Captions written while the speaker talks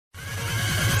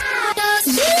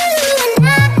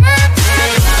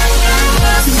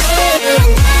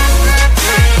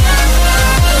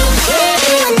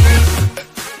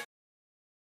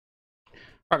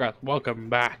Alright guys, welcome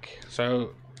back.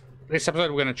 So, this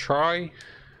episode we're going to try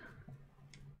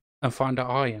and find our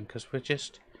iron, because we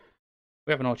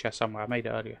have an ore chest somewhere. I made it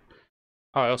earlier.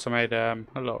 Oh, I also made a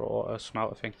little ore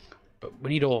smelter thing. But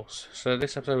we need ores. So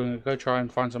this episode we're going to go try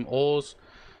and find some ores,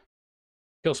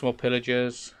 kill some more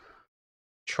pillagers,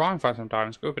 try and find some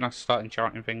diamonds. It would be nice to start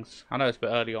enchanting things. I know it's a bit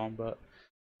early on, but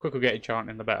the quicker we get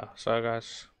enchanting, the better. So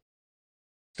guys,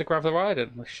 stick around for the ride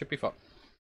and this should be fun.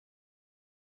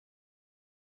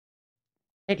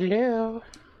 Hello.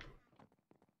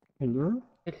 Hello?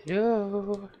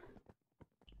 Hello.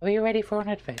 Are you ready for an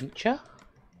adventure?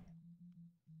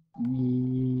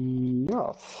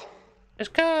 Yes. Let's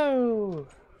go!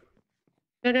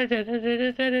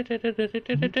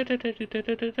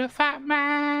 Fat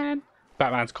man!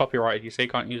 Batman's copyrighted, you see,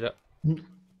 can't use it.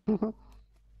 No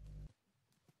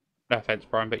offense,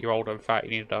 Brian, but you're older and fat,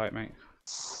 you need to diet, mate.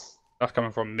 That's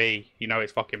coming from me. You know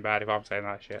it's fucking bad if I'm saying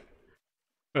that shit.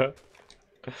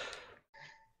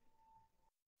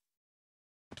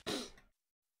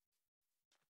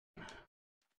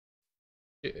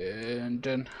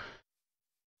 Dun,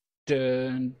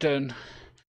 dun, dun.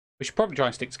 We should probably try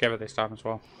and stick together this time as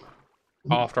well.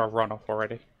 After I've run off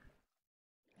already.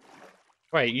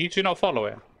 Wait, you two not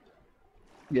following?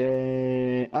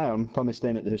 Yeah, I am. Probably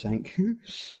staying at the house, I think.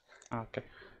 Okay.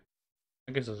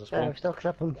 That gives us a I'm spawn. stocking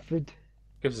up on food.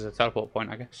 Gives us a teleport point,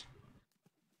 I guess.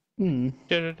 I don't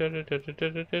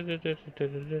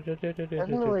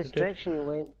know which direction you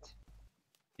went.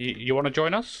 You want to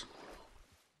join us?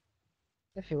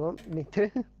 If you want me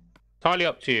to. Entirely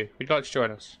up to you. Would you like to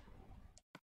join us?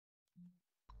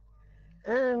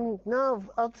 No,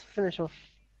 I'll just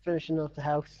finishing off the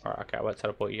house. Alright, okay, I won't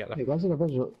teleport you yet Hey, then. why is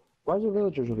there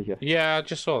villagers over here? Yeah, I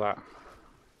just saw that.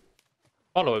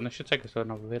 Follow them, they should take us to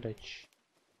another village.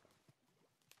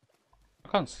 I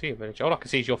can't see a village. All I can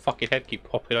see is your fucking head keep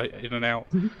popping in and out.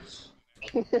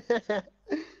 I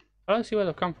don't see where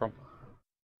they've come from.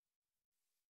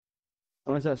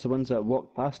 Unless that's the ones that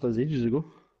walked past us ages ago.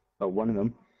 Or one of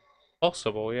them.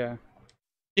 Possible, yeah.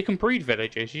 You can breed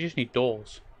villages, you just need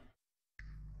doors.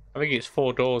 I think it's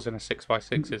 4 doors in a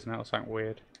 6x6, isn't it? Or something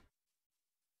weird.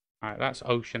 Alright, that's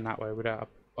ocean that way. We don't have...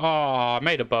 Oh, I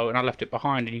made a boat and I left it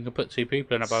behind, and you can put 2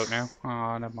 people in a boat now.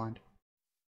 Oh, never mind.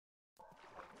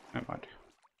 Never mind.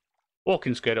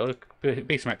 Walking's good. It'll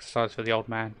be some exercise for the old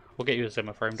man. We'll get you a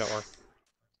Zimmer frame, don't worry.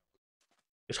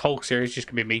 This whole series is just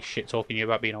gonna be me shit talking you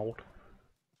about being old.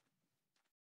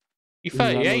 You're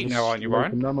 38 now, aren't you,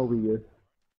 Brian? Normal with you.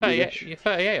 38, you're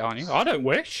 38, aren't you? I don't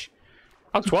wish.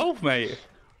 I'm 12, mate.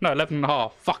 No, 11 and a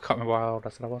half. Fuck, I can't remember how old I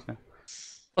said I was now.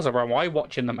 What's up, Brian? Why are you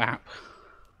watching the map?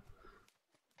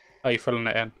 Are you filling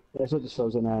it in? Yeah, so it just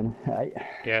fills in then. Right.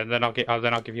 Yeah, then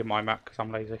I'll give you my map because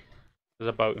I'm lazy. There's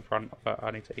a boat in front, but I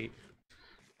need to eat.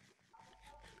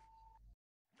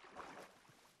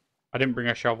 I didn't bring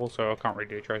a shovel, so I can't really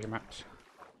do treasure maps.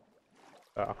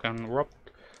 But I can rob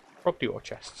the ore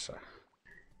chests. So.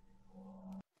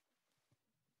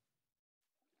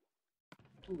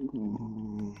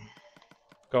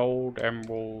 Gold,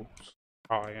 emeralds,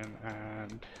 iron,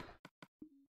 and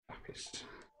lapis.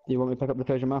 You want me to pick up the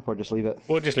treasure map or just leave it?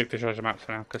 We'll just leave the treasure maps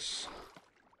for now, because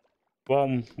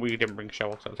 1, we didn't bring a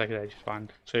shovel, so it'll take ages to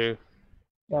find. 2,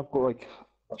 Yeah, I've got like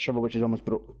a shovel which is almost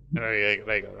broke. there you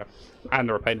go. Then. And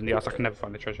they're a pain in the ass. I can never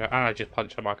find the treasure. And I just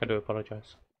punched them. I do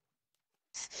apologise.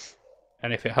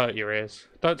 And if it hurt your ears,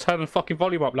 don't turn the fucking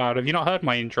volume up loud. Have you not heard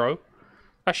my intro?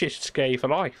 That shit should scare you for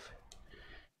life.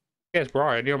 Yes,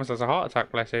 Brian, he almost has a heart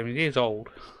attack, bless him. He is old.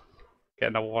 Get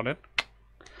another one in.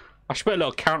 I should put a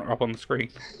little counter up on the screen.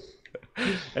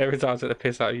 Every time I take the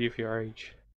piss out of you for your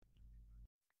age.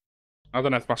 I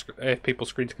don't know if people's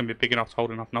screens can be big enough to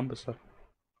hold enough numbers, though.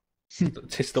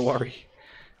 It's the worry.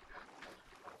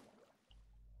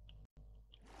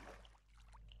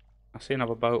 I see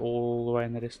another boat all the way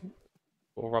in the distance.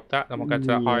 We'll rob that, then we'll go to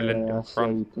that island in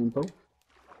front.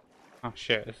 Oh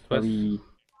shit, it's We...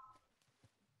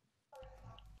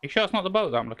 You sure it's not the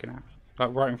boat that I'm looking at?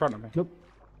 Like right in front of me? Nope.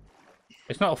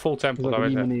 It's not a full temple Like though,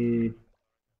 is it? mini...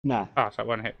 Nah. Ah, so it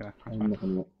won't hit me then. That's fine.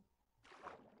 Nothing yet.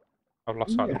 I've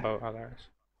lost sight of the boat. Oh, there it is.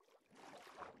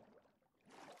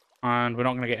 And we're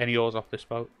not going to get any ores off this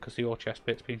boat because the ore chest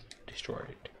bit's been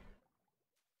destroyed.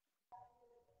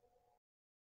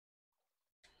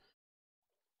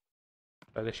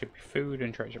 So there should be food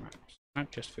and treasure maps.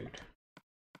 Not just food.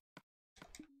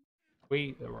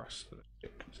 We, the rest of the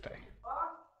shit can stay.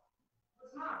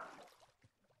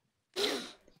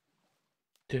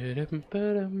 Get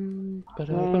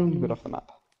off the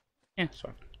map. Yeah, it's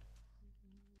fine.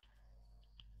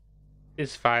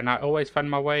 It's fine. I always find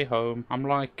my way home. I'm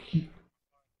like,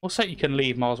 what's that? You can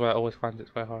leave miles where it always finds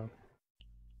its way home.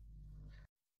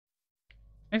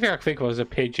 I think I could think of it as a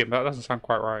pigeon, but that doesn't sound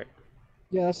quite right.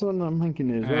 Yeah, that's the one I'm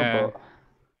thinking as well, but...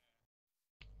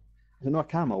 Is it not a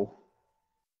camel?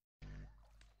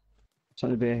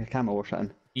 Something to be a camel or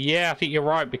something. Yeah, I think you're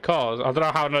right, because I don't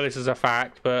know how I know this is a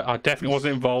fact, but I definitely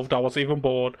wasn't involved. I wasn't even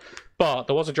bored. But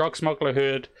there was a drug smuggler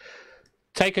who'd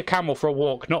take a camel for a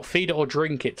walk, not feed it or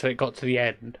drink it till it got to the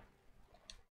end.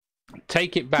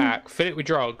 Take it back, fill it with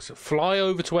drugs, fly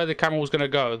over to where the camel was going to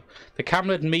go. The camel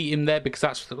would meet him there because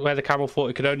that's where the camel thought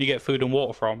it could only get food and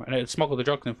water from, and it would smuggle the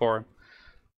drugs in for him.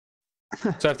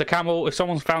 So if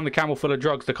someone's found the camel full of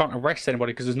drugs, they can't arrest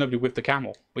anybody because there's nobody with the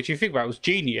camel. Which you think about was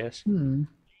genius,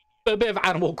 but a bit of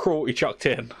animal cruelty chucked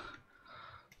in.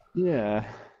 Yeah.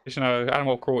 Just, you know,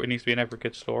 animal cruelty needs to be in every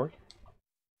good story.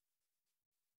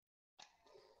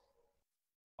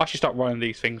 I should start running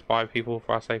these things by people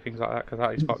before I say things like that, because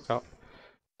that is fucked up.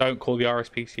 Don't call the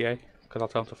RSPCA, because I'll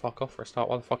tell them to fuck off for a start.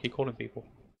 Why the fuck are you calling people?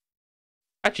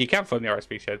 Actually, you can phone the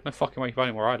RSPCA. There's no fucking way you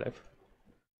phoning where I live.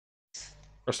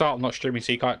 For a start, I'm not streaming,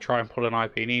 so you can't try and pull an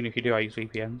IP, and even if you do, I use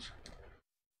VPNs.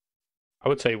 I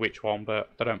would say which one,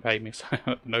 but they don't pay me, so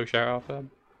no shout out for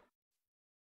them.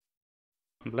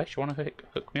 Unless you want to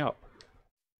hook me up.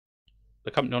 The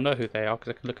company will know who they are,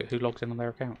 because I can look at who logs in on their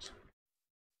accounts.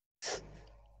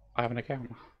 I have an account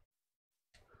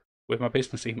with my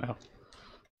business email.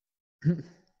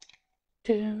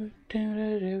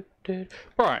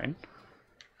 Brian,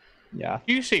 Yeah.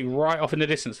 do you see right off in the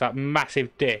distance that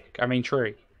massive tree?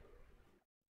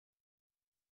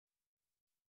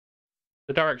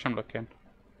 The direction I'm looking.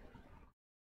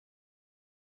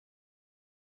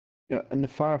 Yeah, in the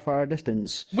far, far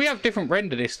distance. We have different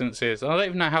render distances, and I don't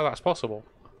even know how that's possible.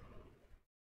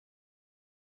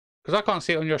 Because I can't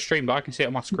see it on your stream, but I can see it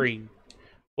on my screen.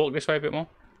 Walk this way a bit more.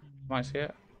 Might see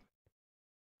it.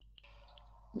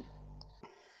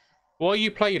 What are you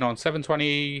playing on?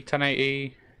 720,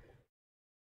 1080?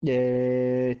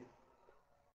 Yeah.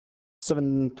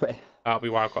 720. That'll be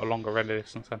why I've got a longer render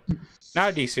distance then.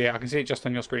 Now do you see it? I can see it just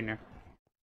on your screen now.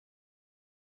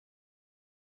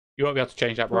 You won't be able to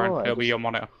change that, Brian. Right. It'll be your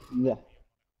monitor. Yeah.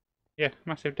 Yeah,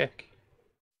 massive dick.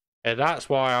 Yeah, that's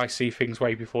why I see things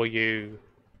way before you.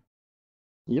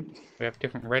 Yep. We have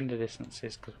different render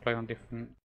distances because we play on different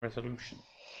resolution.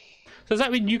 So does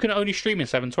that mean you can only stream in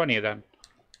 720 then?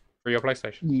 For your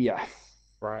PlayStation? Yeah.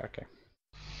 Right, okay.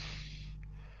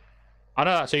 I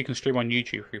know that so you can stream on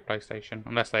YouTube for your PlayStation,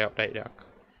 unless they update it.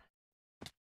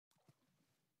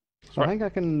 So I think I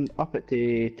can up it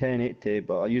to 1080,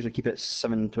 but I usually keep it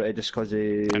 720 just because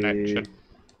of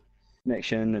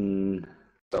connection and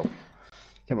well,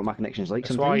 can't what my connection's like.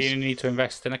 That's sometimes. why you need to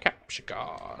invest in a capture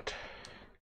card.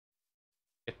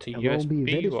 Get a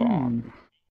USB one.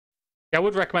 Yeah, I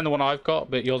would recommend the one I've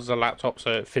got, but yours is a laptop,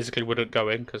 so it physically wouldn't go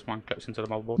in because mine clips into the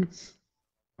motherboard.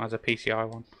 Mine's a PCI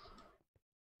one.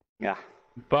 Yeah.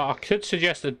 But I could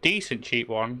suggest a decent cheap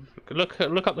one. Look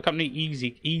up the company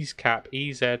EaseCap,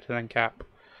 EZ and then Cap.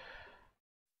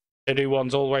 They do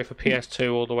ones all the way for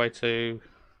PS2 all the way to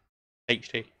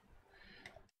HD.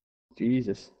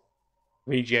 Jesus.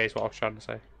 VGA is what I was trying to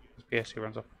say. PS2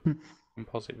 runs off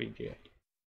composite VGA.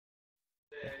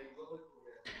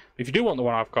 If you do want the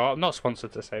one I've got, I'm not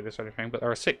sponsored to say this or anything, but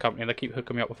they're a sick company and they keep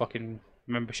hooking me up with fucking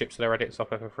memberships to their edit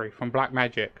software for free. From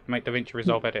Blackmagic, make DaVinci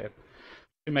Resolve editing.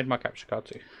 Who made my capture card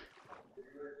too?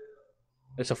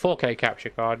 It's a 4K capture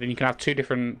card and you can have two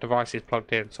different devices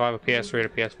plugged in. So I have a PS3 and a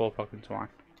PS4 plugged into mine.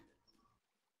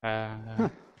 I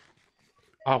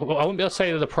wouldn't be able to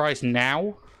say the price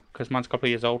now, because mine's a couple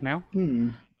of years old now.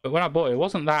 But when I bought it, it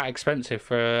wasn't that expensive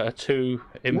for a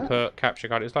 2-input capture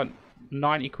card. It's like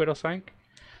 90 quid or something.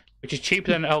 Which is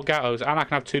cheaper than Elgato's, and I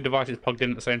can have two devices plugged in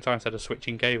at the same time instead of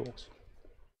switching cables.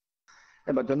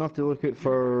 Yeah, but don't have to look out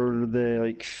for the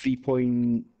like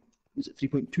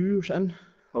 3.2 or something?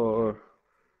 Or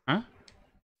huh?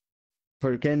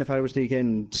 For again, if I was to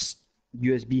again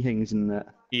USB things and that.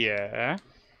 Yeah.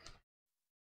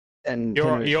 And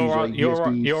you're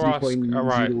asking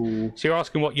right. So you're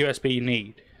asking what USB you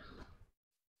need?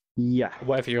 Yeah.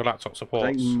 Whatever your laptop supports.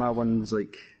 I think my one's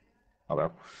like, oh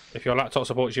well. If your laptop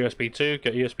supports USB 2,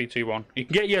 get a USB 2 one. You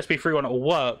can get a USB 3 one, it'll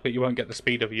work, but you won't get the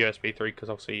speed of a USB 3 because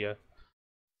obviously your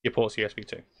port's USB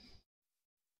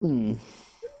 2.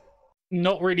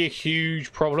 Not really a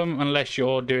huge problem unless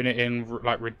you're doing it in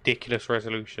like ridiculous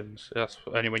resolutions. That's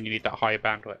only when you need that higher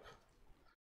bandwidth.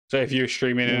 So if you're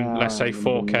streaming in, let's say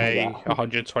 4K,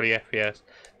 120 FPS,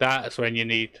 that's when you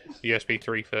need USB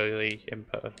 3 for the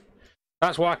input.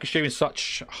 That's why I can stream in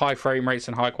such high frame rates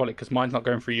and high quality, because mine's not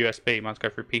going through USB, mine's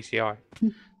going through PCI.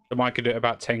 So mine can do it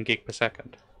about 10 gig per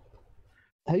second.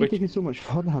 How are you taking so much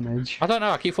fall damage? I don't know,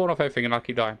 I keep falling off everything and I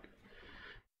keep dying.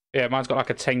 Yeah, mine's got like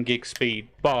a 10 gig speed,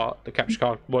 but the capture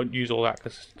card won't use all that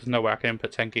because there's no way I can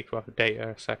input 10 gig worth of data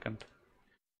a second.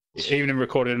 Even in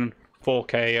recording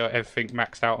 4K or everything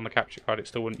maxed out on the capture card, it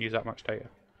still wouldn't use that much data.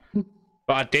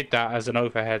 But I did that as an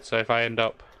overhead, so if I end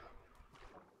up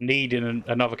needing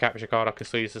another capture card, I can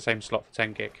still use the same slot for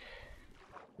 10 gig.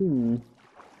 Because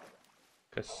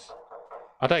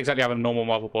I don't exactly have a normal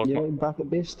motherboard. You right back at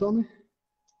base, Tommy?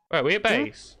 Wait, are we at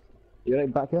base? You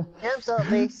right back here? Yeah, I'm still at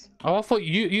base. Oh, I thought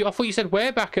I thought you said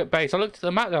we're back at base. I looked at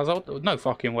the map. I was like, no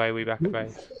fucking way we back at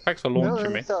base. Thanks for No, launching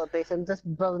I'm me. still at base. I'm just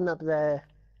building up the.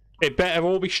 It better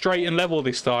all be straight and level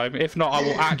this time. If not, I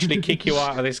will actually kick you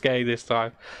out of this game this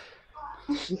time.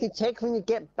 You can check when you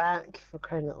get back, for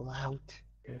crying out loud.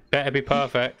 Better be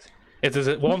perfect. If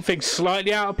there's one thing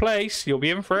slightly out of place, you'll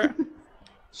be in for it.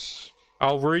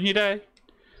 I'll ruin your day.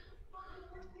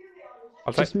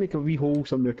 Just make a wee hole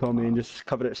somewhere, Tommy, and just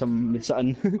cover it with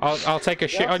something. I'll take a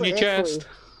shit on your chest.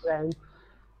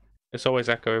 It's always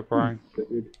echo, Brian.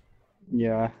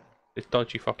 Yeah. This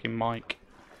dodgy fucking mic.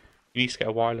 You need to get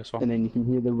a wireless one. And then you can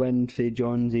hear the wind,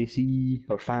 FaZeLittleJon's AC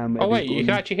or fan. Oh wait, you can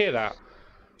actually hear that?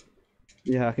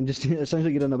 Yeah, I can just hear it. Sounds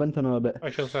like you're in a wind tunnel a bit. I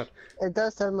sure said. It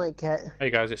does sound like it. Hey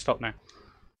guys, it's stopped now.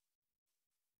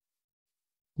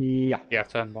 Yeah. Yeah,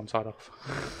 turn one side off.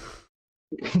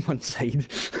 One side.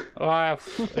 Oh,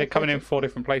 they're coming in 4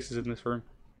 different places in this room.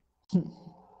 I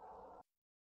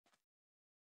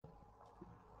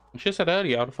should have said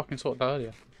earlier, I'd have fucking sorted that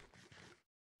earlier.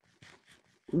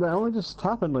 That only just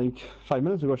happened like 5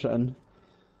 minutes ago, shit.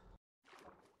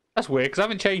 That's weird, because I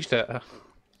haven't changed it.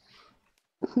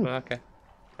 But okay,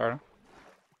 fair enough.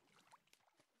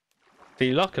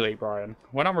 See, luckily, Brian,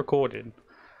 when I'm recording,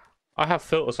 I have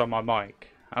filters on my mic,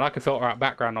 and I can filter out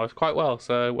background noise quite well,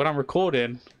 so when I'm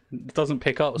recording, it doesn't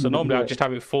pick up, so normally I just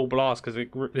have it full blast, because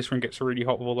this room gets really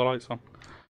hot with all the lights on.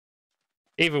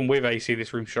 Even with AC,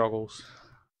 this room struggles,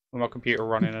 with my computer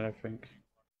running and everything.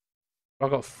 I've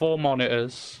got 4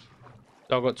 monitors,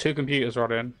 I've got 2 computers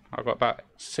running, I've got about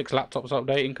 6 laptops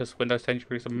updating, because Windows 10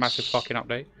 released a massive fucking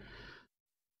update.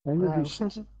 I'm gonna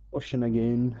be pushing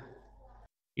again.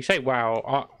 You say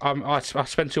wow, I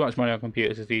spend too much money on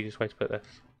computers is the easiest way to put this.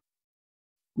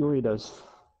 No, he does.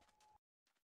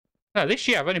 No, this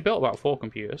year I've only built about 4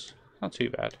 computers. Not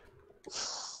too bad.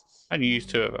 I only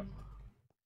used 2 of them.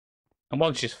 And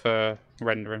one's just for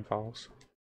rendering files.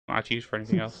 Not actually used for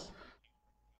anything else.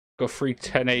 Got 3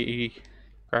 1080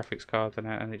 graphics cards in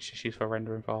it, and it's just used for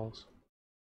rendering files.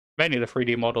 Mainly the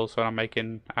 3D models when I'm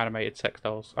making animated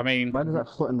textiles. I mean... Why does that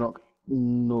floating rock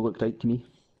no look right to me?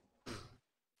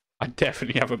 I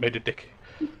definitely haven't made a dick.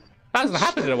 That hasn't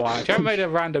happened in a while, actually. I haven't made a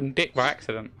random dick by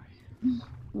accident.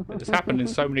 It's happened in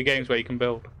so many games where you can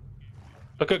build.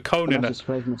 Look at Conan. That's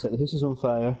surprised me set the house is on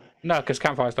fire. No, because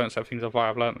campfires don't set things on fire.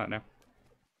 I've learnt that now.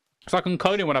 It's like on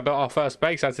Conan when I built our first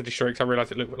base, I had to destroy it because I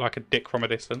realised it looked like a dick from a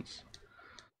distance.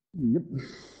 Yep.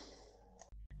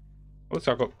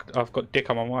 Also, I've got dick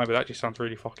on my mind, but that just sounds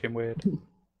really fucking weird.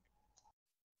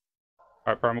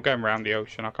 Alright, bro, I'm going around the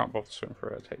ocean. I can't bother swimming through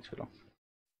it. It'll take too long.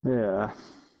 Yeah.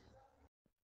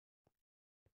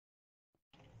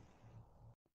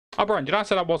 Oh, Brian, did I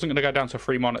say I wasn't going to go down to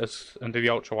 3 monitors and do the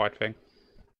ultra-wide thing?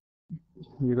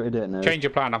 You've got to do it now. Change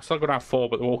your plan. I'm still going to have 4,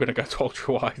 but we're all going to go to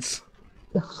ultra-wides.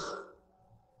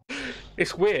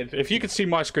 It's weird. If you could see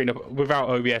my screen without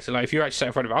OBS, and like, if you actually set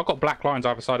in front of it, I've got black lines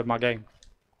either side of my game.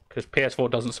 Because PS4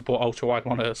 doesn't support ultra-wide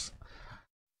monitors.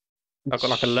 I've got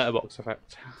like a letterbox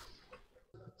effect.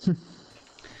 I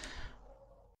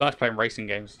like playing racing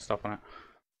games and stuff on it.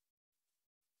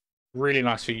 Really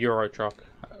nice for Euro Truck.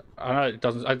 I know it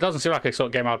doesn't seem like a sort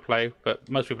of game I'd play, but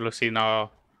most people have seen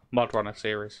our Mod Runner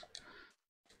series.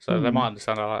 So they might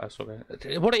understand I like that sort of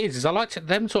game. What it is I like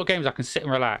them sort of games I can sit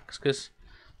and relax, because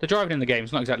the driving in the game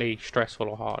is not exactly stressful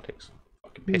or hard. It's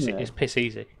fucking it's piss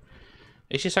easy.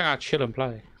 It's just something I chill and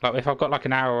play. Like if I've got like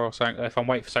an hour or something, if I'm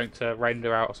waiting for something to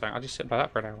render out or something, I just sit and play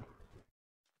that for an hour.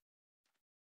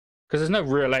 Because there's no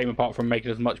real aim apart from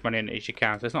making as much money in it as you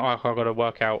can. So it's not like I've got to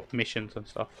work out missions and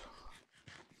stuff.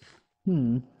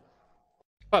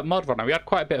 Like Mod Runner, we had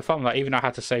quite a bit of fun with that, even though I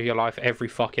had to save your life every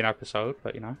fucking episode,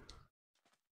 but you know.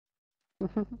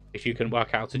 If you can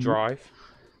work out how to drive.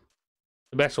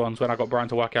 The best ones when I got Brian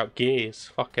to work out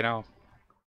gears. Fucking hell.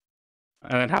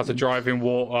 And then how to drive in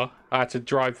water. I had to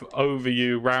drive over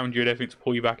you, round you, and everything to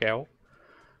pull you back out.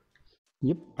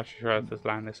 Yep. I should try to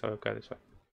land this way. I'll go this way.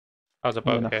 That was a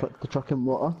boat here. Flip the truck in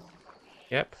water.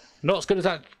 Yep. Not as good as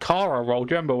that car I rolled.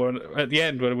 Do you remember at the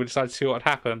end when we decided to see what had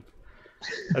happened?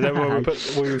 And then when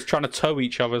we was trying to tow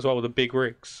each other as well with the big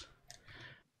rigs.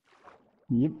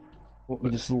 Yep. We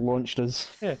just launched us.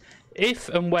 Yeah. if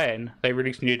and when they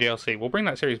release new DLC, we'll bring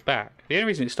that series back. The only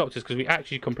reason it stopped is because we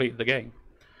actually completed the game.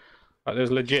 Like,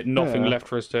 there's legit nothing left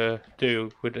for us to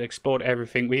do. We'd explored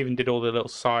everything. We even did all the little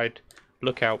side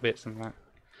lookout bits and that.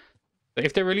 But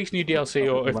if they release new DLC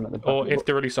or if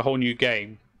they release a whole new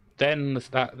game, then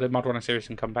the Mod Runner series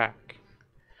can come back.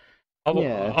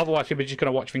 Otherwise, we're just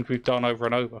going to watch things we've done over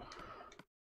and over.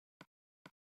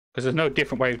 Because there's no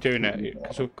different way of doing it.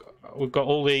 Because we've got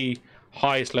all the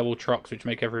highest level trucks, which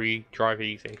make every drive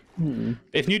easy.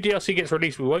 If new DLC gets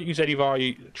released, we won't use any of our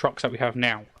trucks that we have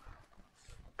now.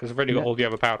 Because we've already got all the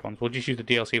overpowered ones. We'll just use the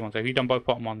DLC ones. Have you done both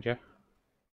bottom ones, yeah?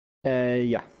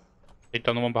 Yeah. You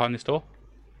done the one behind this door?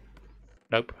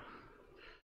 Nope.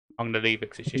 I'm going to leave it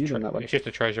because it's just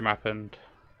a treasure map and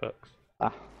books.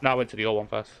 No, I went to the ore one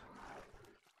first.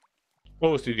 We'll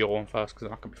always do the ore one first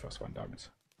because I can be first to find diamonds.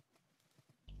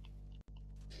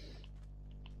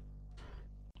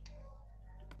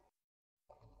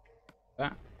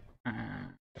 That. And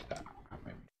that.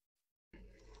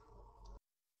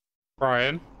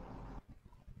 Brian.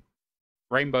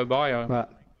 Rainbow biome.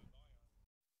 What?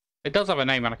 It does have a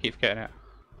name and I keep forgetting it.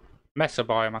 Mesa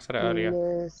biome, I said it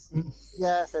earlier.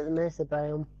 Yeah, I said the Mesa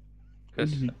biome.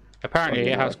 Because apparently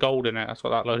it has gold in it. That's what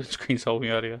that loading screen told me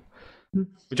earlier.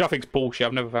 Which I think is bullshit.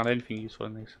 I've never found anything useful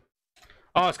in these.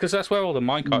 Oh, it's because that's where all the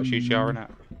minecarts usually are, innit?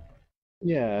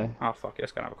 Yeah. Oh, fuck it.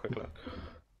 Let's go and have a quick look.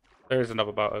 There is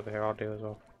another boat over here I'll do as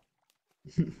well.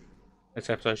 This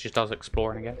episode just does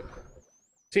exploring again.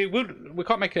 See, we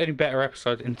can't make it any better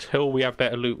episodes until we have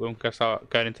better loot. We'll start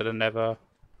going into the Nether.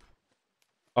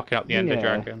 Fucking up the Ender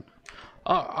Dragon.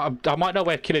 I might know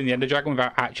where killing the Ender Dragon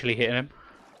without actually hitting him.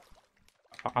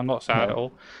 I'm not sad at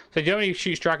all. So you only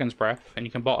shoots Dragon's Breath and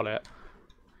you can bottle it.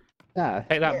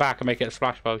 Take that back and make it a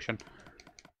splash potion.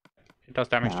 It does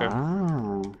damage to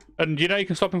him. And you know you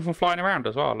can stop him from flying around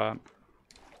as well, I learned.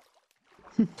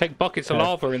 Take buckets of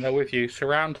lava in there with you.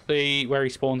 Surround where he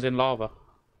spawns in lava.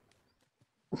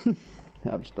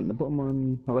 I've just done the bottom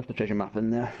one. I left the treasure map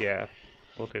in there. Yeah,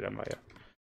 we'll do them later.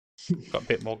 Got a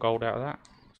bit more gold out of that.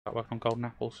 Start working on golden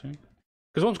apples soon.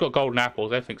 Because once we've got golden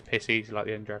apples, everything's piss easy like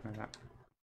the End Dragon and that.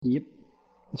 Yep.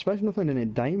 Especially not finding any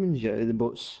diamonds yet in the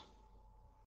boats.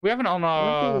 We haven't on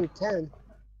our... 10.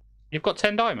 You've got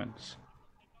 10 diamonds?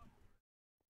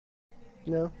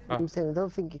 No, I'm saying I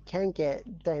don't think you can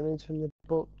get diamonds from the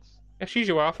boats. That's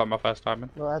usually where I found my first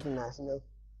diamond. Well, I don't know, no.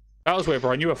 That was weird,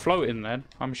 Brian. You were floating then.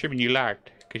 I'm assuming you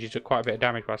lagged, because you took quite a bit of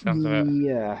damage by the sounds of it.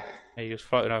 Yeah. Yeah, you was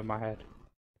floating over my head.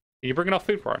 Are you bringing off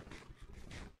food, Brian?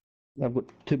 I've got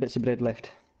 2 bits of bread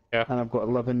left. Yeah. And I've got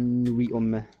 11 wheat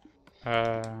on me.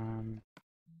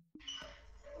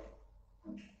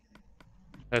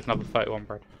 There's another 31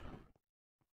 bread.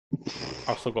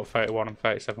 I've still got 31 and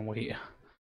 37 wheat.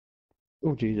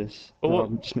 Oh Jesus. Well, no,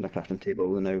 I've just made a crafting table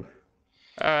now.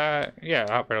 Yeah,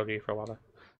 that bread will do you for a while then.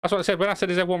 That's what I said. When I said,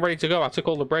 is everyone ready to go? I took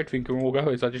all the bread thinking we're all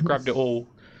going, so I just grabbed it all.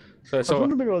 So I was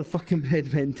wondering where all the fucking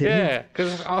bread went to. Yeah,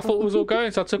 because I thought it was all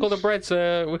going, so I took all the bread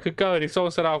so we could go. And if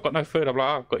someone said, oh, I've got no food, I'm like,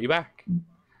 oh, I've got you back.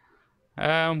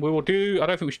 We will do... I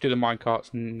don't think we should do the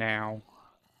minecarts now.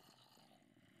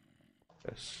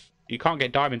 You can't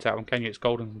get diamonds out of them, can you? It's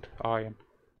gold and iron.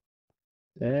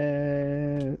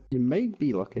 You might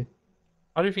be lucky.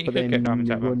 I don't think you could get diamonds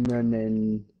out of them. Won and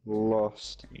then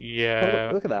lost. Yeah.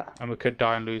 Oh, look at that. And we could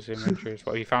die and lose inventories.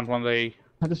 But you found one of the...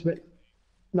 I just went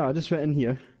in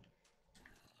here.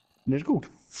 And there's gold.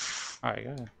 There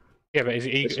you go. Yeah, but is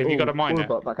it, have you got to mine it?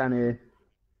 But I can't...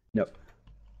 Nope.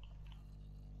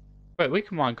 Wait, we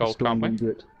can mine gold, can't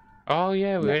we? Oh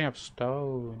yeah, we only have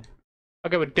stone.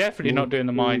 Okay, we're definitely not doing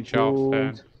the mine shafts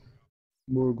then.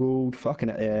 More gold. Fucking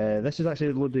it. Yeah, this is actually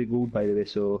a load of gold, by the way,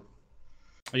 so...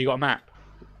 You got a map?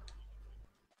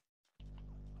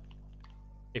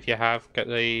 If you have, get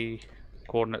the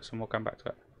coordinates and we'll come back to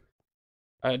it.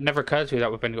 It never occurred to me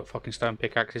that we've only got fucking stone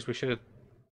pickaxes. We should have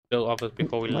built others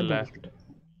before we left.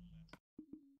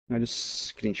 I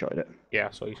just screenshotted it. Yeah,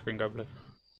 I saw your screen go blue.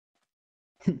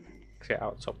 Get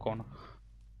out top corner.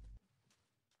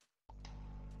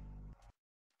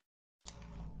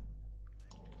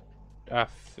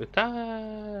 Is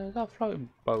that floating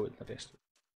boat in the distance?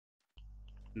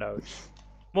 No.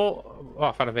 More. Oh,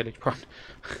 I found a village, Brian.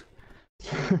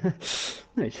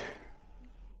 Nice.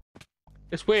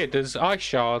 It's weird. There's ice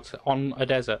shards on a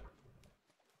desert.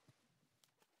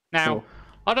 Now,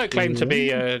 I don't claim to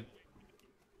be a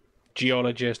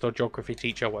geologist or geography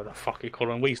teacher, whatever the fuck you call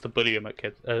them. We used to bully them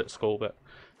at school, but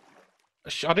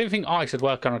I didn't think ice would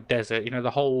work on a desert. You know,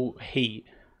 the whole heat.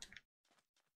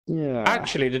 Yeah.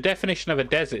 Actually, the definition of a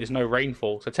desert is no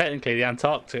rainfall. So technically, the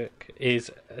Antarctic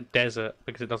is a desert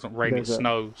because it doesn't rain; it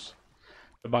snows.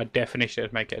 But by definition,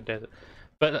 it'd make it a desert.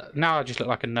 But now I just look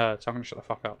like a nerd, so I'm gonna shut the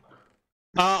fuck up.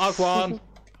 I've won.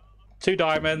 2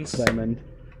 diamonds. Diamond.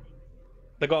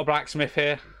 They got a blacksmith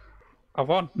here. I've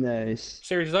won. Nice.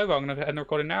 Series is over. I'm gonna end the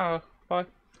recording now. Bye.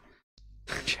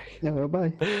 No,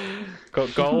 bye.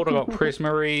 Got gold. I got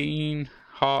prismarine,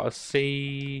 heart of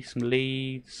sea, some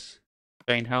leads,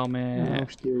 Jane helmet. I'll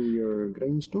steal your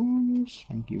grindstones.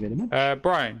 Thank you very much.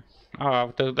 Brian.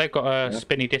 Oh, they've got a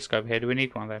spinny disc over here. Do we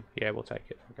need one of them? Yeah, we'll take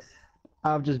it. Okay.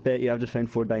 I've just bet you I've just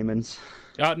found 4 diamonds.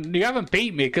 You haven't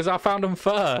beat me because I found them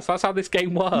first. That's how this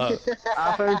game works.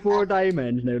 I found 4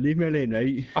 diamonds. Now leave me alone,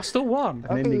 right? I still won.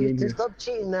 And end the game Just here. stop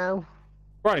cheating now.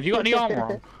 Brian, have you got any armor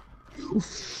on?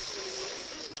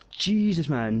 Jesus,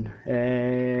 man.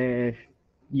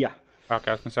 Yeah. Okay,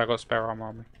 I was gonna say I got spare armor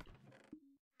on me.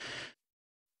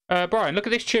 Brian, look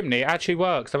at this chimney. It actually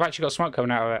works. I've actually got smoke coming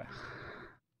out of it.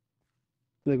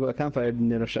 They've got a campfire in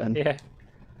there or something. Yeah.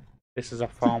 This is a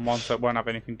farm one, so it won't have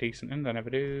anything decent in. They never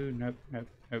do. Nope, nope,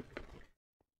 nope.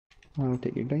 I'll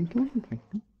take your grindstone.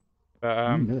 But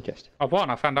Another chest. I've won.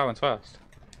 I found diamonds first.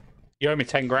 You owe me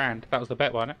 10 grand. That was the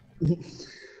bet, wasn't it?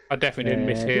 I definitely didn't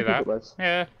mishear that.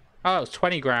 Yeah. Oh, it was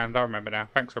 20 grand. I remember now.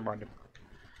 Thanks for reminding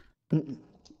me.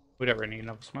 We don't really need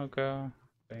another smoker.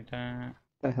 Need that.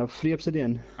 I have 3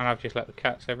 obsidian. And I've just let the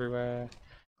cats everywhere.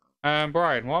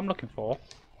 Brian, what I'm looking for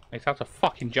is how to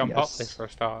fucking jump up this for a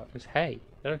start. Is hay.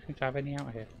 They don't seem to have any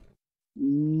out here.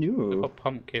 We've No. got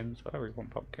pumpkins, but I really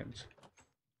want pumpkins.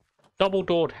 Double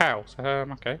doored house.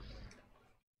 Okay.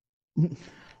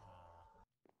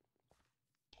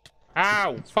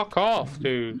 Ow! Fuck off,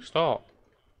 dude. Stop.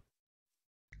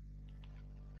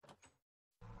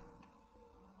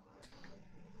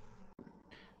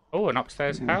 Oh, an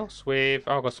upstairs house with...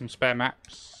 Oh, I've got some spare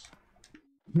maps.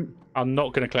 I'm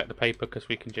not going to collect the paper because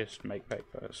we can just make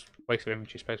paper. It's a waste of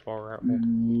inventory space while we're out here.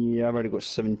 Yeah, I've already got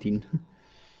 17.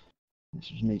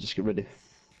 This is me, just get ready.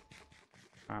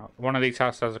 One of these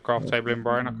houses has a craft table in,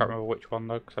 Brian. I can't remember which one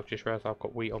though, because I've just realised I've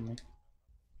got wheat on me.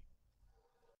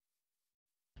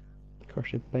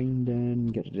 Cursive binding,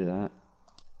 get rid of that.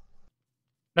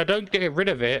 No, don't get rid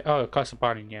of it. Oh, cursive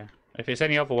binding, yeah. If it's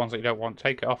any other ones that you don't want,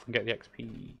 take it off and get the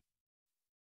XP.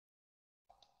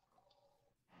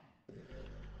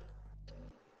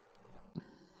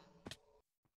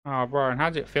 Oh, Brian, how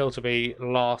does it feel to be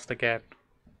last again?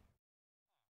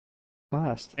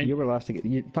 Last? You were last to get...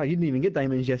 You didn't even get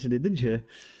diamonds yesterday, did you?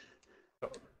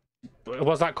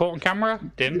 Was that caught on camera?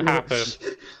 Didn't happen.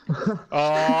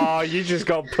 Oh, you just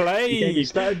got played. You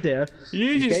started there.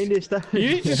 You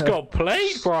just got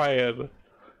played, Brian.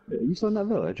 Are you still in that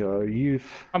village, or are you...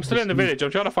 I'm still in the village. I'm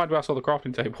trying to find where I saw the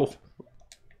crafting table.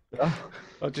 Oh.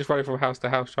 I'm just running from house to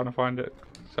house trying to find it.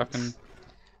 So I can...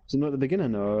 Is it not at the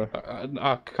beginning, or...?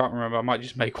 I can't remember. I might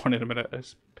just make one in a minute.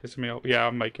 It's pissing me off. Yeah,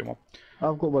 I'm making one.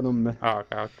 I've got one on me. Oh,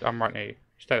 okay. I'm right near you.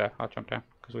 Stay there. I'll jump down.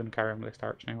 Because we're going to carry on with this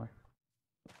direction anyway.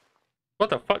 What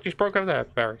the fuck just broke over there?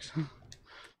 Berries.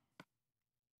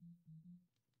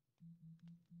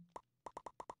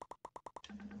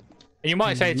 You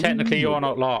might say technically you're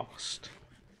not last.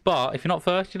 But if you're not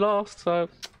first, you're last, so...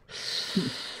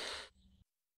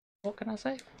 What can I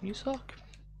say? You suck.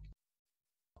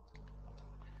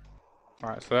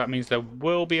 Right, so that means there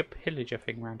will be a pillager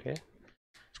thing around here.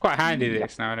 It's quite handy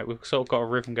this now, and we've sort of got a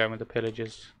rhythm going with the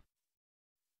pillagers.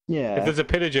 Yeah. If there's a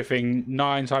pillager thing,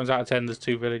 9 times out of 10 there's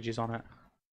 2 villages on it.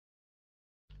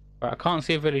 Right, I can't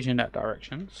see a village in that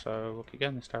direction, so we'll keep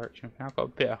going this direction. Now I've got a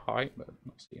bit of height, but I'm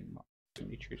not seeing much.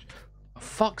 Oh,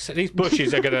 fuck's sake, these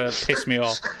bushes are gonna piss me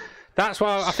off. That's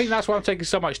why I think that's why I'm taking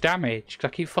so much damage, because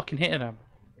I keep fucking hitting them.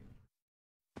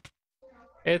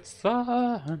 It's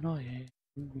so annoying.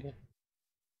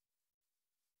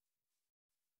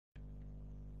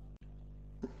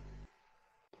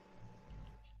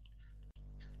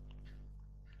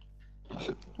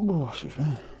 Oh, excuse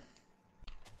me.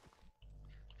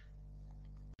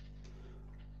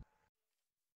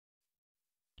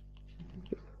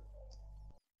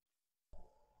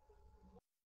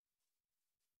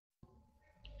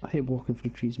 I hate walking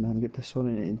through trees, man. Get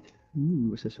disoriented. Ooh,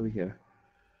 what's this over here?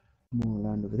 More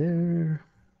land over there.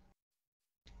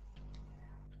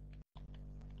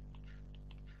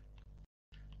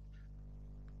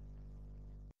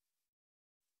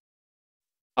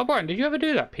 Oh, Brian, did you ever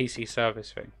do that PC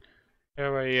service thing? You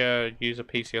ever use a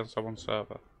PC on someone's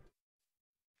server?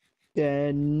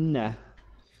 Nah.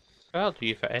 I'll do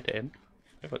you for editing.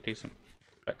 They've got decent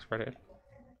specs for editing.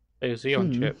 Those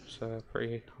Xeon chips are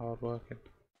pretty hard working.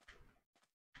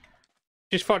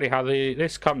 It's funny how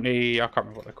this company, I can't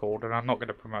remember what they're called, and I'm not going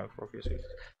to promote for obvious reasons.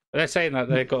 But they're saying that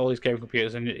they've got all these gaming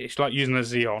computers, and it's like using a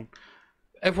Xeon.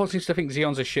 Everyone seems to think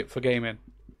Xeons are shit for gaming.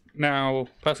 Now,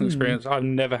 personal experience, I've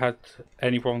never had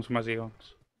any problems with my Xeons.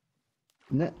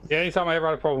 No. The only time I ever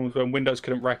had a problem was when Windows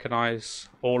couldn't recognise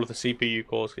all of the CPU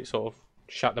cores. It sort of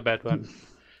shut the bed when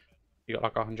you got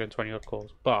like 120 odd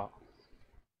cores. But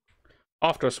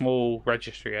after a small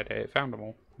registry edit, it found them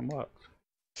all and worked.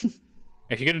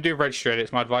 If you're going to do registry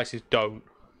edits, my advice is don't.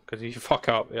 Because if you fuck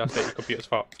up, that's it, your computer's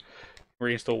fucked.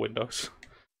 Reinstall Windows.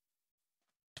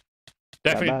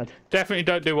 Definitely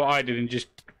don't do what I did and just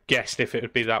guessed if it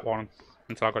would be that one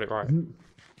until I got it right.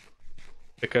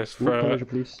 Because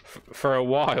for a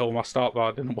while, my start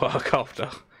bar didn't work after.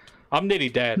 I'm nearly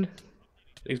dead.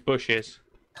 These bushes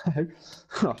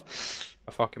are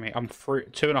fucking me. I'm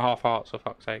 2.5 hearts, for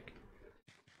fuck's sake.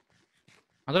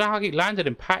 I don't know how I get landed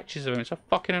in patches of them. It's so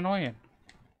fucking annoying.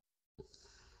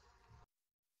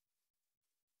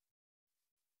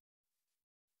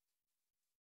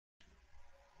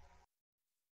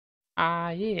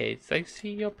 Ah, yes, I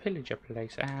see your pillager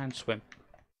place and swim.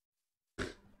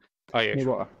 Oh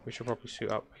yeah, we should probably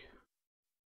suit up.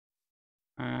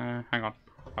 Hang on,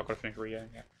 I've got to finish reading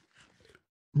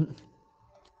it.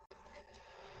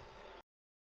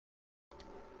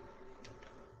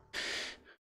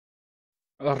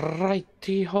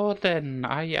 Righty-ho then,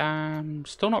 I am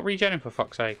still not regenning for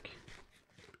fuck's sake.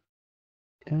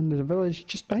 And there's a village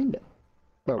just behind it.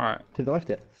 Well, right. To the left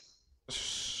it.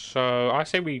 So, I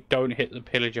say we don't hit the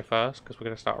pillager first, because we're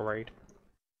going to start a raid.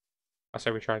 I say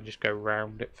we try and just go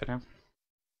round it for now.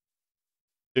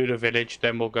 Do the village,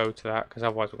 then we'll go to that, because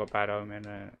otherwise we've got bad omen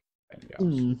and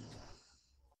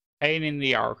pain in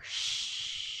the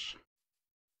arse.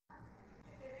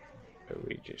 So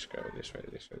we just go this way,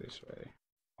 this way, this way.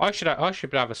 I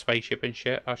should have a spaceship and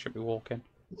shit. I should be walking.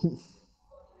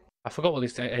 I forgot what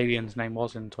this alien's name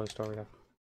was in Toy Story though.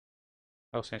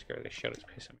 I'll say let's get rid of this shit, it's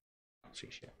pissing me. I can't see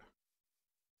shit.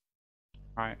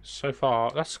 Right, so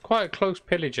far that's quite a close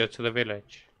pillager to the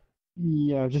village.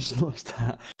 Yeah, I just noticed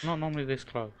that. Not normally this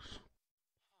close.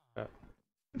 But...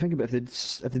 Think about it,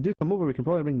 if they do come over, we can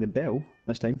probably ring the bell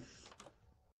this time.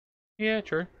 Yeah,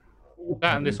 true.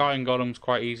 That and this iron golem's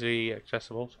quite easily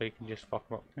accessible, so you can just fuck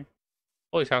them up with me.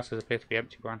 All these houses appear to be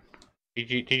empty, Bran.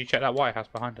 Did you check that white house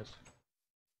behind us?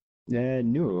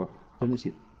 No, didn't see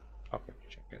it. Okay,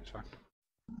 check it, it's fine.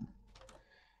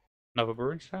 Another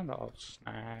brewing stand, I'll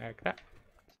snag that.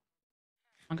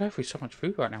 I'm going through so much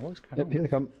food right now, what is going on? Here they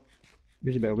come.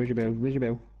 Where's your bell, where's your bell, where's your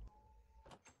bell?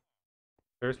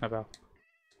 There is no bell.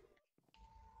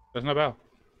 There's no bell.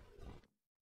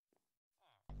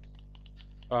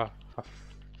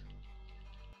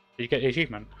 Did you get the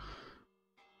achievement?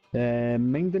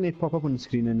 Mine didn't pop up on the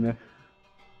screen in there.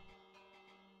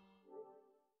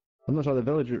 I'm not sure the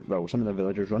villagers, well, some of the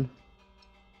villagers run.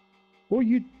 Oh,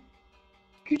 you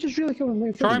just really killed them right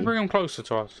in front Try of and me. bring them closer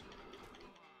to us.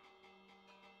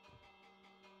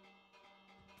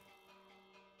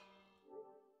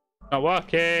 Not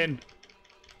working!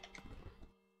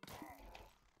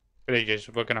 Villagers,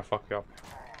 we're gonna fuck you up.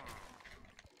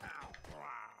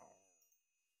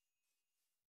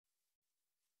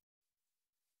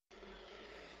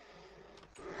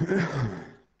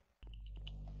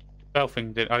 Bell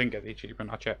thing I didn't get the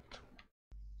achievement, I checked.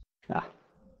 Ah.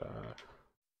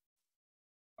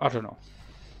 I don't know.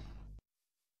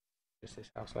 Just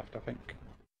this house left, I think.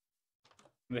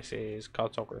 This is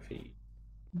cartography.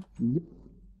 Yep.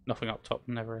 Nothing up top,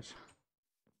 never is.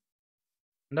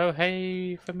 No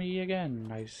hay for me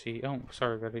again, I see. Oh,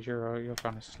 sorry, villager, you're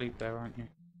trying to sleep there, aren't you?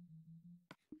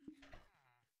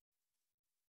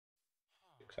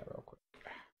 Fix that real quick.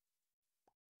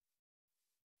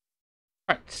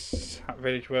 Right, that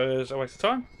village was a waste of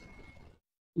time.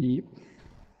 Yep.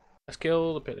 Let's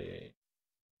kill the village.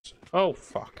 Oh,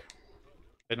 fuck.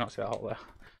 Did not see that hole there.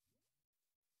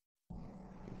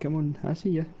 Come on, I see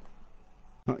you.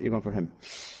 Oh, you're going for him.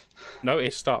 No,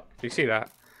 it stopped. Do you see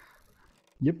that?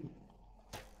 Yep.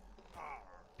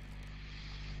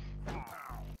 Alright,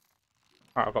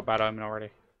 I've got bad omen already.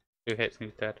 2 hits and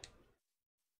he's dead.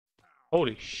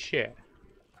 Holy shit.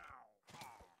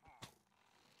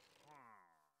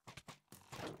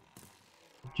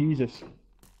 Jesus.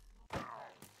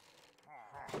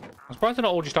 I'm surprised they're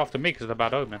not all just after me because of the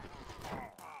bad omen.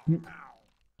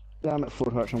 I'm at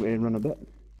 4 hearts, I'm going to run a bit.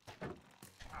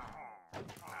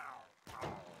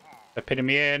 They're pinning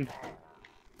me in.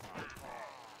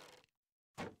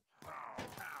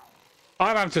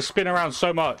 I'm having to spin around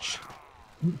so much.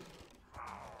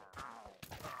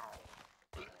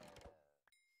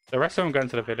 The rest of them going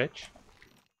to the village.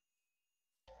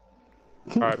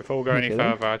 Alright, before we go any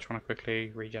further, I just want to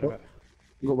quickly regen a bit.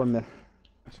 Got one there.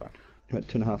 That's fine. I'm at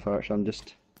 2.5 hearts, I'm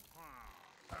just...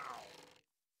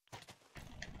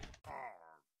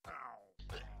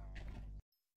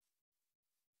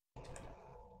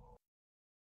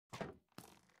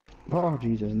 Oh,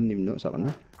 Jesus, I didn't even notice that one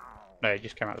there. No, it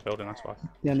just came out of the building, that's why.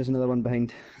 Yeah, and there's another one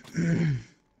behind.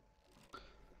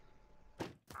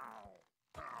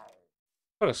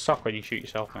 Gotta suck when you shoot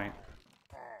yourself, mate.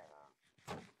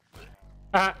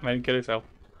 Ah, man, kill yourself.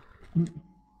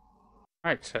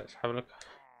 Right, so let's have a look.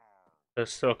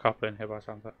 There's still a couple in here by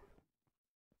something.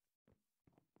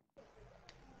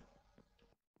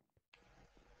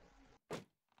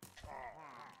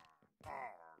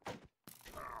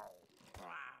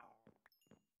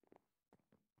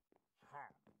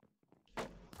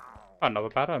 Another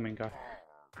bad omen guy.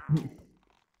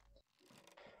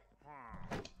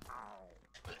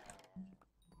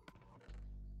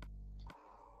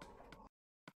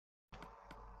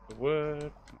 The wood.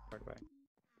 Not right away.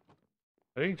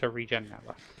 I need to regen that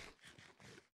though.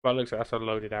 Well, it looks like that's a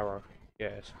loaded arrow.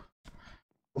 Yes.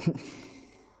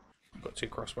 Got 2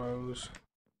 crossbows.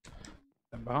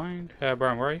 Then behind.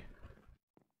 Brian, where are you?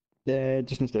 Yeah,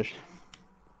 just in the stairs.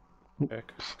 Okay,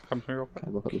 come to me real quick.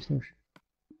 Can't look up the stairs.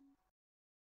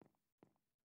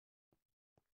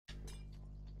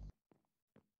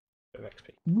 Bit of XP.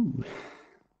 Ooh.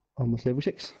 Almost level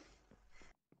 6.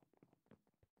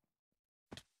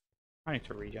 I need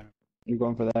to regen. You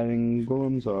going for that in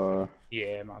golems or?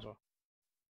 Yeah, might as well.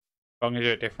 But I'm gonna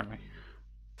do it differently.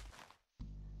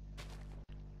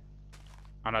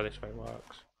 I know this way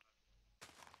works.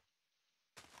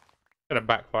 Gonna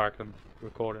backfire because I'm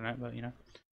recording it, but you know.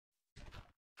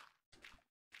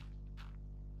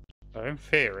 So in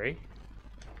theory,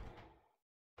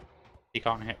 he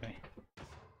can't hit me.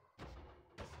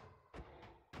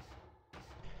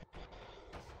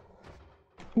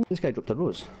 Ooh, this guy dropped a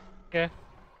rose. Yeah,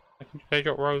 they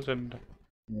drop rose and.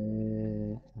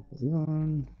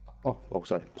 Oh,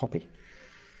 sorry, poppy.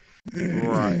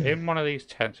 Right, in one of these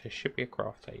tents, there should be a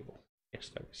craft table.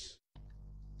 Yes, there is.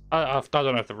 I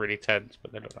don't know if they're really tents,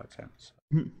 but they look like tents.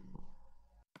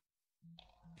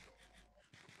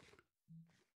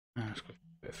 Let's get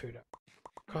a bit of food up.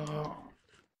 Oh.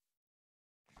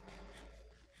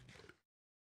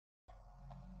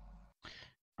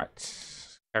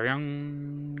 Right, carry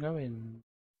on going.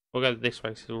 We'll go this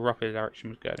way, so roughly the direction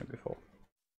was going in before.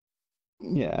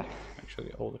 Yeah. Make sure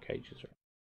that all the cages are.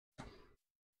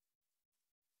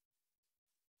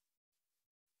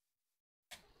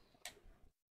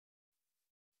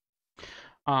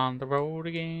 On the road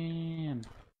again.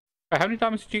 Wait, how many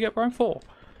diamonds did you get, Brian? 4?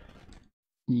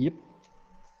 Yep.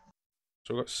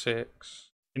 So we've got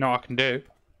 6. You know what I can do?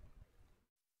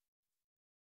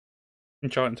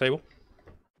 Enchanting table.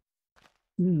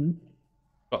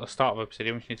 Got the start of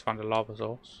obsidian, which needs to find a lava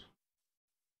source.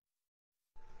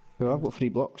 So I've got 3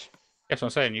 blocks. Yes, I'm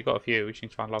saying you've got a few. We just need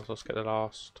to find a lava source to get the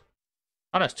last.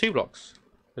 Oh no, it's 2 blocks,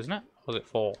 isn't it? Or was it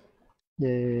 4?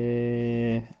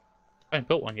 Yeah. I haven't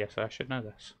built one yet, so I should know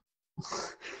this.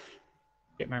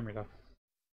 Get memory though.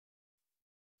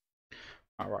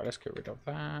 Alright, let's get rid of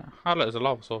that. Oh, look, there's a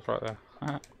lava source right there.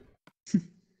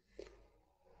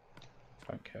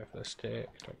 Don't care for the stick,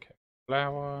 don't care for the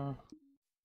flower.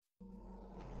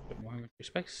 Bit more inventory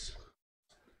space.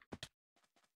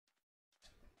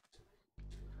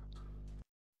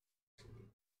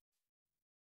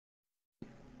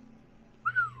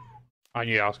 I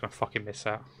knew I was gonna fucking miss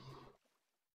that.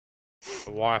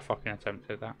 But why I fucking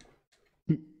attempted that?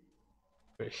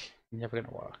 But it's never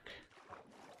gonna work.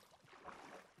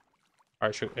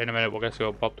 Alright, sure, in a minute we'll go see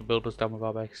what Bob the Builder's done with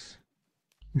our base.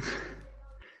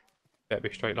 Better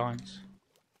be straight lines.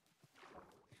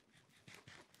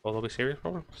 Or there'll be serious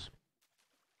problems.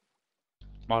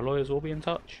 My lawyers will be in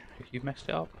touch if you've messed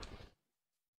it up.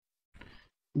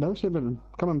 They'll say they're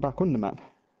coming back on the map.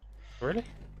 Really?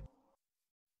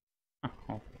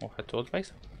 Oh, we'll head towards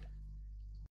base.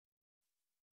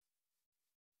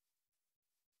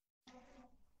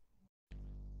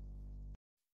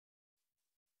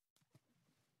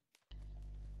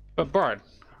 But Brian,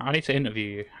 I need to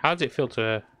interview you. How does it feel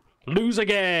to lose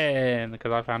again?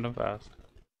 Because I found him first.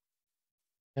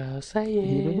 Just say You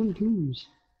it. didn't lose.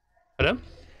 Hello?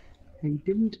 You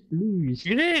didn't lose.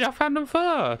 You did. I found him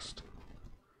first.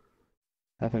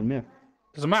 I found me.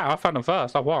 Doesn't matter. I found him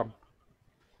first. I won.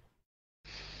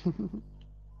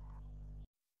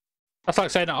 That's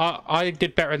like saying I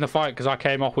did better in the fight because I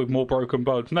came off with more broken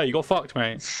bones. No, you got fucked,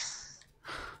 mate.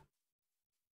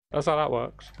 That's how that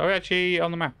works. Are we actually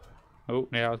on the map? Oh,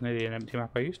 yeah, that was nearly an empty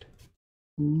map I used.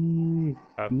 Near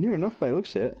enough by the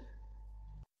looks of it.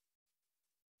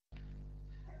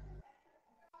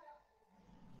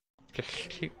 Just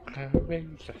keep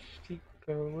going, just keep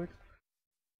going.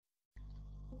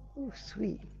 Oh,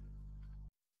 sweet.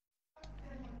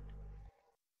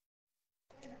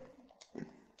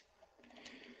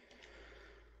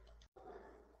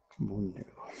 Oh no.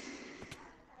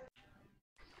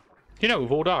 You know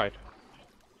we've all died.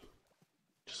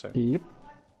 Just saying. Yep.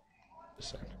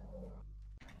 Just saying.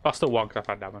 I still won because I've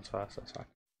had diamonds first, that's fine.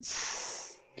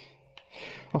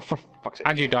 Oh, for fuck's sake.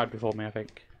 And you died before me, I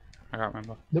think. I can't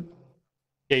remember. Nope.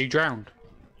 Yeah, you drowned.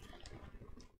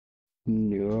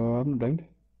 No, I'm not drowned.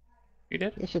 You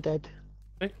did? Yes, you did.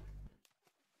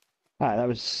 Ah, that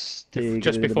was to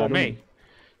Just get rid of the before bad me. omen.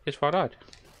 Just before I died.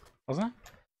 Wasn't it?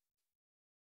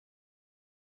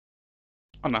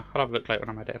 Oh no, I'll have a look later when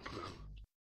I'm editing.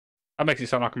 That makes it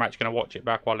sound like I'm actually going to watch it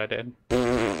back while editing.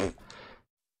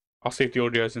 I'll see if the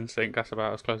audio's in sync, that's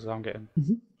about as close as I'm getting.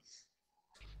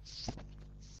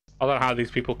 I don't know how these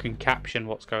people can caption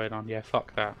what's going on. Yeah,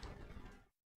 fuck that.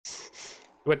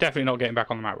 We're definitely not getting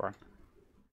back on the map, Ryan.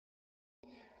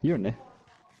 You're in there.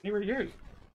 Neither are you.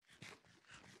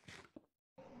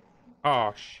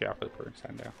 Oh shit, I put the brewing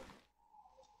stand down.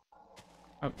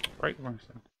 Oh, break the brewing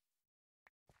stand.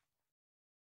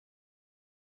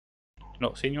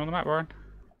 Not seeing you on the map, Ryan.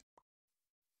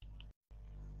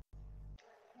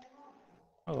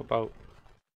 Oh, a boat.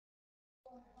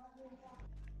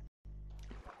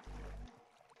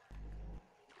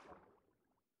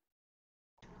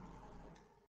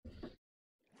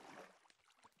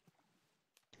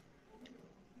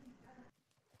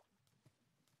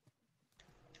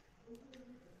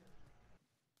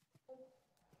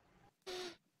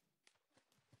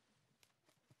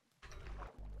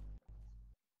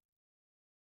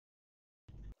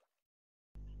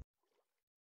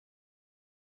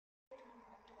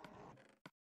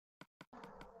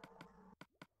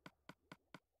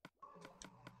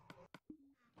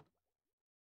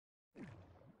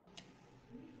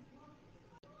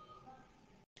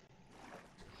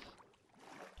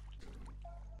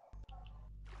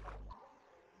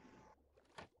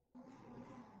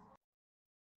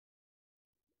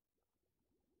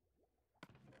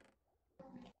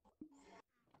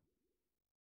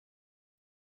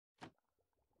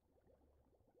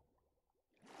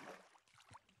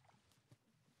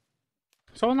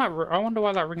 So on that, I wonder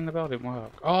why that ringing the bell didn't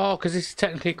work. Oh, because this is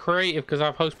technically creative because I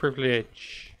have host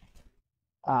privilege.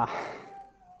 Ah.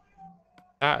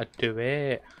 That'd do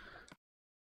it.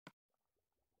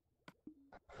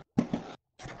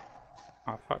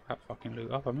 Oh, fuck that fucking loot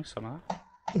up. I missed some of that.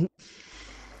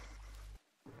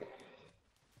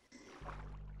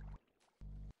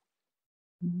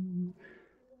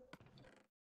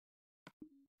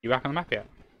 You back on the map yet?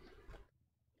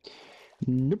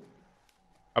 Nope.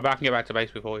 I bet I can get back to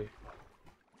base before you.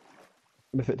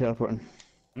 With it teleporting.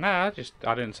 Nah, I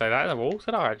didn't say that in the wall,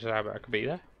 said I? Just I could be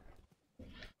there.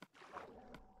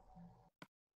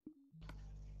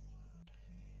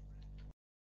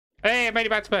 Hey, I made it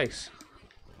back to base.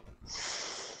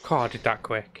 God, I did that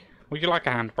quick. Would you like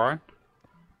a hand, Brian?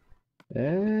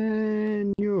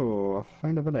 No, I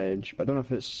found a village, but I don't know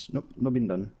if it's not been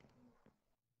done.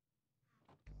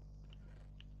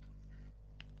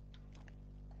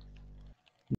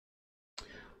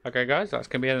 Okay, guys, that's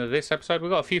going to be the end of this episode. We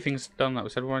got a few things done that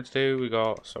we said we wanted to do. We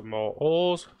got some more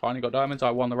ores. Finally got diamonds. I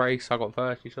won the race. I got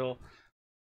first, you saw.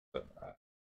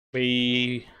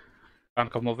 We found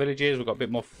a couple more villages. We got a bit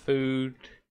more food.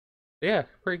 Yeah,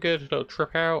 pretty good little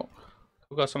trip out.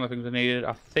 We got some of the things we needed.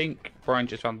 I think Brian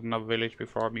just found another village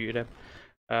before I muted him.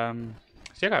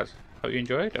 So yeah, guys, hope you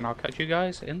enjoyed, and I'll catch you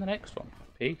guys in the next one.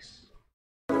 Peace.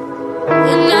 When